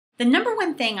The number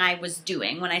one thing I was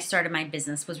doing when I started my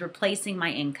business was replacing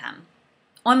my income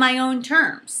on my own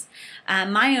terms.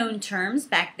 My own terms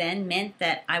back then meant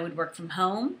that I would work from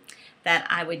home, that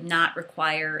I would not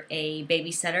require a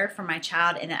babysitter for my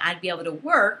child, and that I'd be able to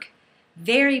work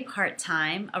very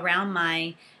part-time around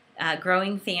my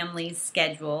growing family's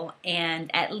schedule and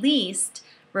at least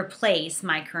replace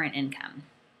my current income.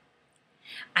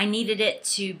 I needed it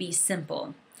to be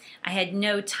simple. I had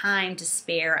no time to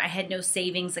spare. I had no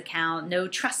savings account, no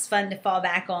trust fund to fall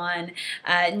back on,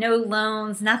 no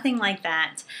loans, nothing like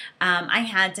that. I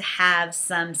had to have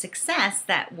some success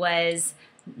that was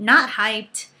not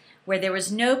hyped, where there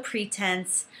was no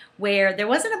pretense, where there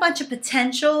wasn't a bunch of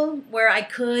potential, where I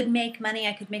could make money,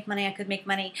 I could make money, I could make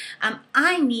money.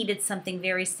 I needed something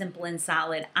very simple and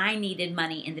solid. I needed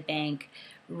money in the bank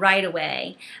right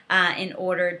away in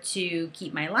order to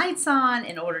keep my lights on,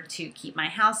 in order to keep my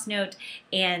house note.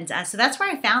 And so that's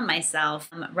where I found myself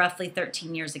roughly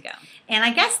 13 years ago. And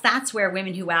I guess that's where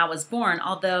Women Who Wow was born,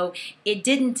 although it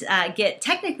didn't get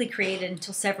technically created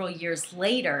until several years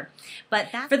later. But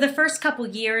for the first couple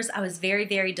years, I was very,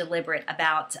 very deliberate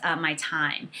about my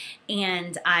time.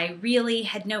 And I really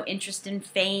had no interest in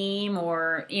fame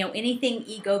or anything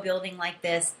ego building like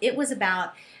this. It was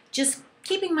about just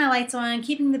keeping my lights on,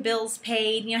 keeping the bills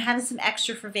paid, having some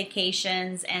extra for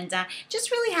vacations, and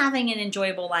just really having an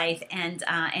enjoyable life. And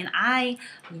I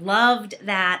loved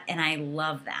that, and I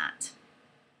love that.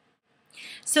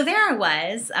 So there I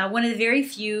was, one of the very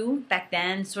few back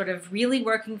then, sort of really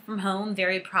working from home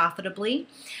very profitably.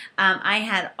 I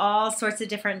had all sorts of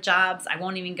different jobs. I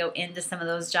won't even go into some of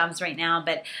those jobs right now,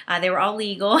 but they were all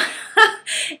legal.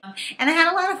 And I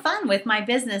had a lot of fun with my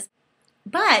business.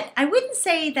 But I wouldn't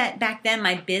say that back then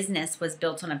my business was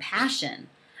built on a passion.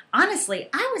 Honestly,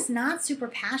 I was not super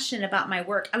passionate about my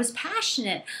work. I was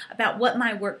passionate about what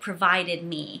my work provided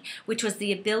me, which was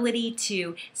the ability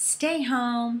to stay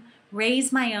home,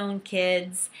 raise my own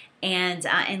kids,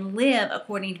 and live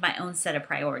according to my own set of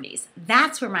priorities.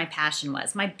 That's where my passion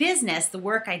was. My business, the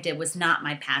work I did, was not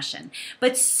my passion.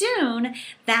 But soon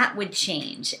that would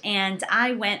change. And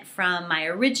I went from my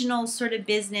original sort of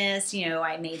business,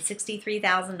 I made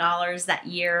 $63,000 that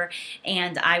year,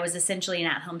 and I was essentially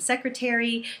an at-home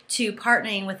secretary, to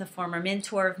partnering with a former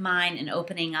mentor of mine and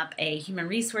opening up a human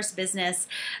resource business,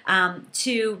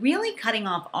 to really cutting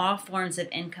off all forms of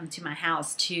income to my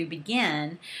house to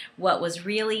begin what was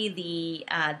really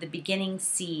the beginning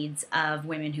seeds of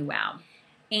Women Who Wow.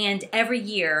 And every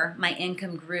year my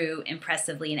income grew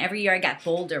impressively, and every year I got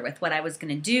bolder with what I was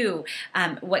going to do,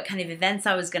 what kind of events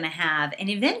I was going to have, and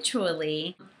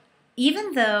eventually,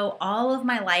 even though all of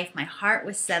my life my heart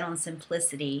was set on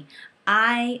simplicity,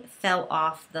 I fell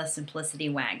off the simplicity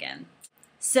wagon.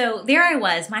 So there I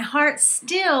was, my heart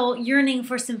still yearning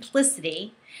for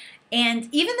simplicity. And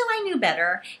even though I knew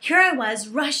better, here I was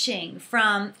rushing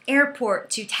from airport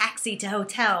to taxi to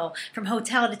hotel, from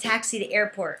hotel to taxi to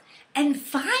airport. And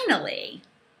finally,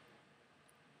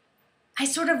 I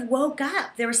sort of woke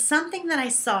up. There was something that I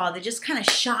saw that just kind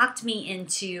of shocked me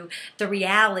into the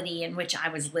reality in which I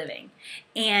was living.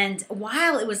 And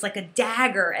while it was like a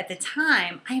dagger at the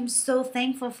time, I am so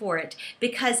thankful for it,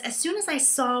 because as soon as I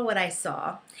saw what I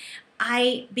saw,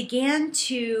 I began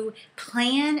to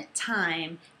plan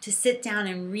time to sit down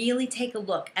and really take a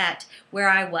look at where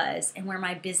I was and where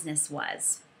my business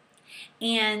was.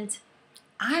 And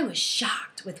I was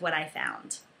shocked with what I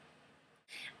found.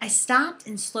 I stopped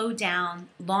and slowed down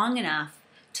long enough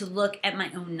to look at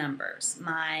my own numbers,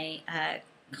 my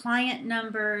client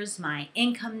numbers, my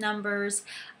income numbers.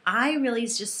 I really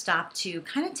just stopped to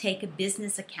kind of take a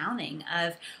business accounting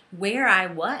of where I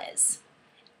was.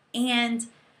 And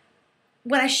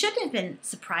what I shouldn't have been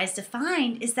surprised to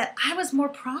find is that I was more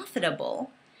profitable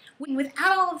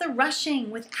without all of the rushing,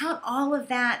 without all of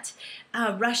that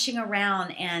rushing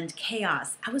around and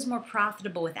chaos. I was more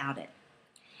profitable without it.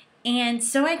 And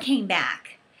so I came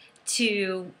back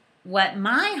to what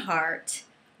my heart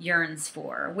yearns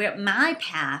for, what my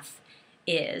path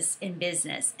is in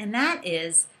business, and that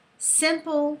is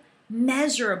simple,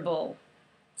 measurable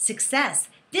success.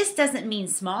 This doesn't mean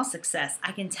small success.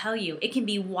 I can tell you, it can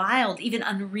be wild, even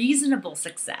unreasonable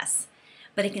success,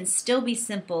 but it can still be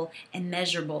simple and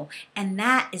measurable. And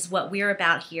that is what we're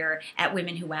about here at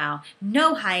Women Who Wow.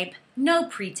 No hype, no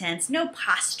pretense, no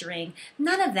posturing,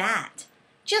 none of that.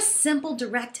 Just simple,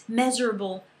 direct,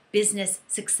 measurable business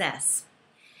success.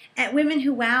 At Women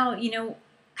Who Wow,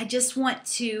 I just want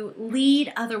to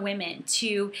lead other women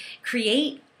to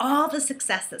create all the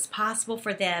success that's possible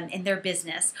for them in their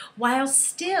business while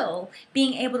still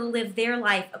being able to live their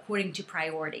life according to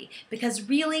priority. Because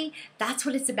really, that's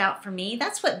what it's about for me.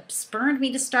 That's what spurred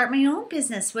me to start my own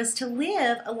business, was to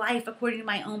live a life according to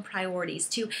my own priorities,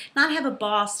 to not have a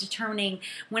boss determining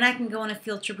when I can go on a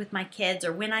field trip with my kids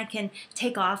or when I can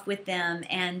take off with them.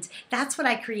 And that's what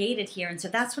I created here. And so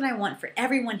that's what I want for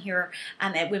everyone here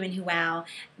at Women Who Wow.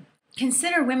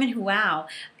 Consider Women Who Wow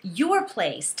your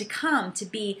place to come to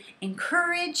be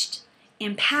encouraged,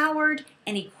 empowered,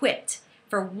 and equipped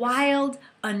for wild,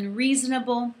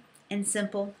 unreasonable, and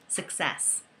simple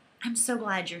success. I'm so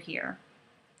glad you're here.